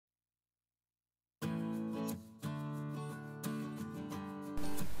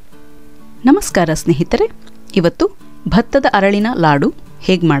ನಮಸ್ಕಾರ ಸ್ನೇಹಿತರೆ, ಇವತ್ತು ಭತ್ತದ ಅರಳಿನ ಲಾಡು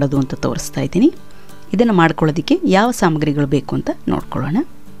ಹೇಗೆ ಮಾಡೋದು ಅಂತ ತೋರಿಸ್ತಾ ಇದ್ದೀನಿ. ಇದನ್ನು ಮಾಡ್ಕೊಳ್ಳೋದಕ್ಕೆ ಯಾವ ಸಾಮಗ್ರಿಗಳು ಬೇಕು ಅಂತ ನೋಡ್ಕೊಳ್ಳೋಣ.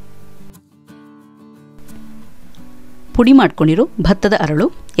 ಪುಡಿ ಮಾಡ್ಕೊಂಡಿರೋ ಭತ್ತದ ಅರಳು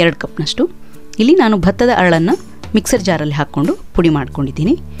 2 ಕಪ್ನಷ್ಟು. ಇಲ್ಲಿ ನಾನು ಭತ್ತದ ಅರಳನ್ನು ಮಿಕ್ಸರ್ ಜಾರಲ್ಲಿ ಹಾಕ್ಕೊಂಡು ಪುಡಿ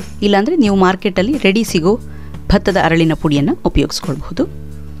ಮಾಡ್ಕೊಂಡಿದ್ದೀನಿ. ಇಲ್ಲಾಂದರೆ ನೀವು ಮಾರ್ಕೆಟಲ್ಲಿ ರೆಡಿ ಸಿಗೋ ಭತ್ತದ ಅರಳಿನ ಪುಡಿಯನ್ನು ಉಪಯೋಗಿಸ್ಕೊಳ್ಬಹುದು.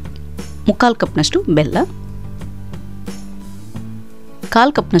 3/4 ಕಪ್ನಷ್ಟು ಬೆಲ್ಲ,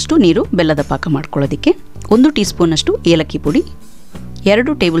 1/4 ಕಪ್ನಷ್ಟು ನೀರು ಬೆಲ್ಲದ ಪಾಕ ಮಾಡ್ಕೊಳ್ಳೋದಕ್ಕೆ, 1 ಟೀ ಸ್ಪೂನಷ್ಟು ಏಲಕ್ಕಿ ಪುಡಿ,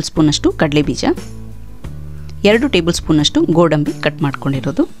 2 ಟೇಬಲ್ ಸ್ಪೂನಷ್ಟು ಕಡಲೆ ಬೀಜ, 2 ಟೇಬಲ್ ಸ್ಪೂನಷ್ಟು ಗೋಡಂಬಿ ಕಟ್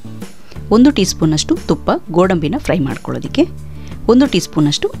ಮಾಡ್ಕೊಂಡಿರೋದು, 1 ಟೀ ಸ್ಪೂನಷ್ಟು ತುಪ್ಪ ಗೋಡಂಬಿನ ಫ್ರೈ ಮಾಡ್ಕೊಳ್ಳೋದಕ್ಕೆ, 1 ಟೀ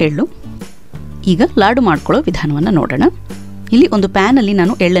ಸ್ಪೂನಷ್ಟು ಎಳ್ಳು. ಈಗ ಲಾಡು ಮಾಡ್ಕೊಳ್ಳೋ ವಿಧಾನವನ್ನು ನೋಡೋಣ. ಇಲ್ಲಿ ಒಂದು ಪ್ಯಾನಲ್ಲಿ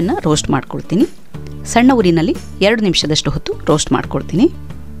ನಾನು ಎಳ್ಳನ್ನು ರೋಸ್ಟ್ ಮಾಡ್ಕೊಳ್ತೀನಿ. ಸಣ್ಣ ಉರಿನಲ್ಲಿ 2 ನಿಮಿಷದಷ್ಟು ಹೊತ್ತು ರೋಸ್ಟ್ ಮಾಡ್ಕೊಳ್ತೀನಿ.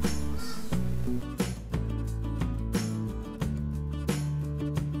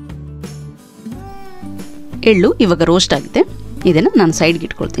 ಎಳ್ಳು ಇವಾಗ ರೋಸ್ಟ್ ಆಗಿದೆ. ಇದನ್ನು ನಾನು ಸೈಡ್ಗೆ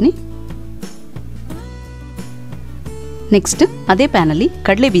ಇಟ್ಕೊಳ್ತೀನಿ. ನೆಕ್ಸ್ಟ್ ಅದೇ ಪ್ಯಾನಲ್ಲಿ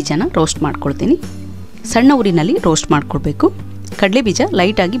ಕಡಲೆ ಬೀಜನ ರೋಸ್ಟ್ ಮಾಡ್ಕೊಳ್ತೀನಿ. ಸಣ್ಣ ಉರಿನಲ್ಲಿ ರೋಸ್ಟ್ ಮಾಡ್ಕೊಳ್ಬೇಕು. ಕಡಲೆ ಬೀಜ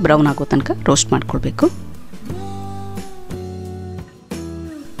ಲೈಟಾಗಿ ಬ್ರೌನ್ ಆಗೋ ತನಕ ರೋಸ್ಟ್ ಮಾಡ್ಕೊಳ್ಬೇಕು.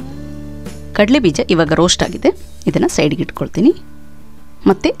 ಕಡಲೆ ಬೀಜ ಇವಾಗ ರೋಸ್ಟ್ ಆಗಿದೆ. ಇದನ್ನು ಸೈಡ್ಗೆ ಇಟ್ಕೊಳ್ತೀನಿ.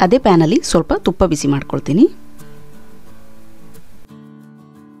 ಮತ್ತು ಅದೇ ಪ್ಯಾನಲ್ಲಿ ಸ್ವಲ್ಪ ತುಪ್ಪ ಬಿಸಿ ಮಾಡ್ಕೊಳ್ತೀನಿ.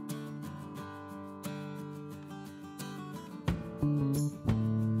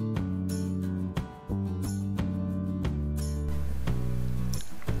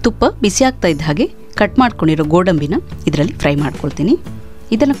 ತುಪ್ಪ ಬಿಸಿ ಆಗ್ತಾ ಇದ್ದ ಹಾಗೆ ಕಟ್ ಮಾಡ್ಕೊಂಡಿರೋ ಗೋಡಂಬಿನ ಇದರಲ್ಲಿ ಫ್ರೈ ಮಾಡ್ಕೊಳ್ತೀನಿ.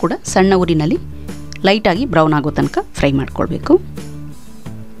 ಇದನ್ನು ಕೂಡ ಸಣ್ಣ ಉರಿನಲ್ಲಿ ಲೈಟಾಗಿ ಬ್ರೌನ್ ಆಗೋ ತನಕ ಫ್ರೈ ಮಾಡ್ಕೊಳ್ಬೇಕು.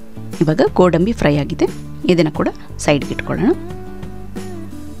 ಇವಾಗ ಗೋಡಂಬಿ ಫ್ರೈ ಆಗಿದೆ. ಇದನ್ನು ಕೂಡ ಸೈಡ್ಗೆ ಇಟ್ಕೊಳ್ಳೋಣ.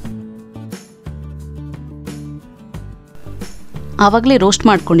 ಆವಾಗಲೇ ರೋಸ್ಟ್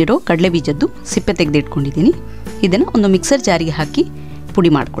ಮಾಡ್ಕೊಂಡಿರೋ ಕಡಲೆ ಬೀಜದ್ದು ಸಿಪ್ಪೆ ತೆಗೆದಿಟ್ಕೊಂಡಿದ್ದೀನಿ. ಇದನ್ನು ಒಂದು ಮಿಕ್ಸರ್ ಜಾರಿಗೆ ಹಾಕಿ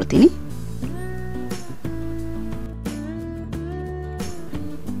ಪುಡಿ ಮಾಡ್ಕೊಳ್ತೀನಿ.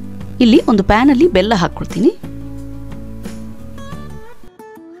 ಇಲ್ಲಿ ಒಂದು ಪ್ಯಾನಲ್ಲಿ ಬೆಲ್ಲ ಹಾಕ್ಕೊಳ್ತೀನಿ.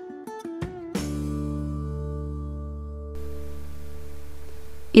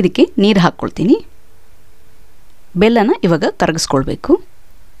 ಇದಕ್ಕೆ ನೀರು ಹಾಕ್ಕೊಳ್ತೀನಿ. ಬೆಲ್ಲನ ಇವಾಗ ಕರಗಿಸ್ಕೊಳ್ಬೇಕು.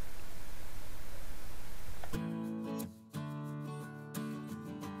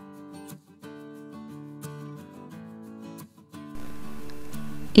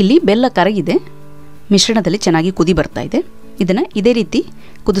 ಇಲ್ಲಿ ಬೆಲ್ಲ ಕರಗಿದೆ. ಮಿಶ್ರಣದಲ್ಲಿ ಚೆನ್ನಾಗಿ ಕುದಿ ಬರ್ತಾ ಇದೆ. ಇದನ್ನು ಇದೇ ರೀತಿ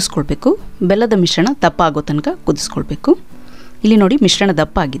ಕುದಿಸ್ಕೊಳ್ಬೇಕು. ಬೆಲ್ಲದ ಮಿಶ್ರಣ ದಪ್ಪ ಆಗೋ ತನಕ ಕುದಿಸ್ಕೊಳ್ಬೇಕು. ಇಲ್ಲಿ ನೋಡಿ ಮಿಶ್ರಣ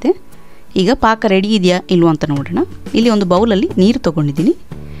ದಪ್ಪ ಆಗಿದೆ. ಈಗ ಪಾಕ ರೆಡಿ ಇದೆಯಾ ಇಲ್ವೋ ಅಂತ ನೋಡೋಣ. ಇಲ್ಲಿ ಒಂದು ಬೌಲಲ್ಲಿ ನೀರು ತೊಗೊಂಡಿದ್ದೀನಿ.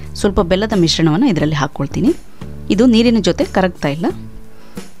 ಸ್ವಲ್ಪ ಬೆಲ್ಲದ ಮಿಶ್ರಣವನ್ನು ಇದರಲ್ಲಿ ಹಾಕ್ಕೊಳ್ತೀನಿ. ಇದು ನೀರಿನ ಜೊತೆ ಕರಗ್ತಾ ಇಲ್ಲ.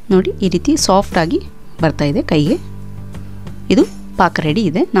 ನೋಡಿ ಈ ರೀತಿ ಸಾಫ್ಟಾಗಿ ಬರ್ತಾ ಇದೆ ಕೈಗೆ. ಇದು ಪಾಕ ರೆಡಿ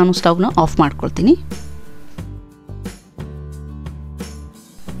ಇದೆ. ನಾನು ಸ್ಟವ್ನ ಆಫ್ ಮಾಡ್ಕೊಳ್ತೀನಿ.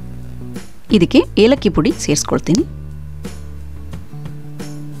 ಇದಕ್ಕೆ ಏಲಕ್ಕಿ ಪುಡಿ ಸೇರಿಸ್ಕೊಳ್ತೀನಿ.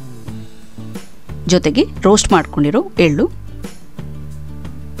 ಜೊತೆಗೆ ರೋಸ್ಟ್ ಮಾಡ್ಕೊಂಡಿರೋ ಎಳ್ಳು,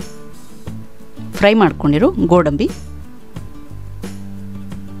 ಫ್ರೈ ಮಾಡ್ಕೊಂಡಿರೋ ಗೋಡಂಬಿ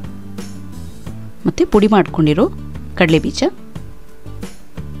ಮತ್ತು ಪುಡಿ ಮಾಡ್ಕೊಂಡಿರೋ ಕಡಲೆ ಬೀಜ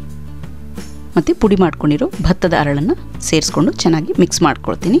ಮತ್ತು ಪುಡಿ ಮಾಡ್ಕೊಂಡಿರೋ ಭತ್ತದ ಅರಳನ್ನು ಸೇರಿಸ್ಕೊಂಡು ಚೆನ್ನಾಗಿ ಮಿಕ್ಸ್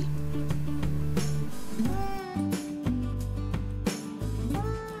ಮಾಡ್ಕೊಳ್ತೀನಿ.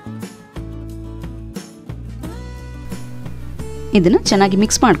 ಇದನ್ನು ಚೆನ್ನಾಗಿ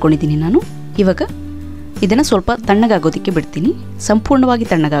ಮಿಕ್ಸ್ ಮಾಡ್ಕೊಂಡಿದ್ದೀನಿ ನಾನು. ಇವಾಗ ಇದನ್ನು ಸ್ವಲ್ಪ ತಣ್ಣಗಾಗೋದಕ್ಕೆ ಬಿಡ್ತೀನಿ. ಸಂಪೂರ್ಣವಾಗಿ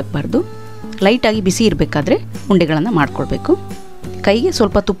ತಣ್ಣಗಾಗಬಾರ್ದು. ಲೈಟಾಗಿ ಬಿಸಿ ಇರಬೇಕಾದ್ರೆ ಉಂಡೆಗಳನ್ನು ಮಾಡ್ಕೊಳ್ಬೇಕು. ಕೈಗೆ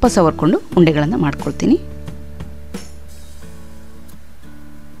ಸ್ವಲ್ಪ ತುಪ್ಪ ಸವರ್ಕೊಂಡು ಉಂಡೆಗಳನ್ನು ಮಾಡ್ಕೊಳ್ತೀನಿ.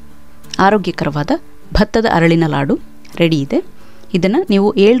 ಆರೋಗ್ಯಕರವಾದ ಭತ್ತದ ಅರಳಿನ ಲಾಡು ರೆಡಿ ಇದೆ. ಇದನ್ನು ನೀವು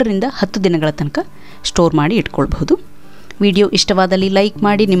 7 ರಿಂದ 10 ದಿನಗಳ ತನಕ ಸ್ಟೋರ್ ಮಾಡಿ ಇಟ್ಕೊಳ್ಬಹುದು. ವಿಡಿಯೋ ಇಷ್ಟವಾದಲ್ಲಿ ಲೈಕ್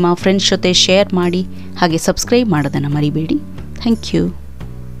ಮಾಡಿ, ನಿಮ್ಮ ಫ್ರೆಂಡ್ಸ್ ಜೊತೆ ಶೇರ್ ಮಾಡಿ, ಹಾಗೆ ಸಬ್ಸ್ಕ್ರೈಬ್ ಮಾಡೋದನ್ನು ಮರಿಬೇಡಿ. Thank you.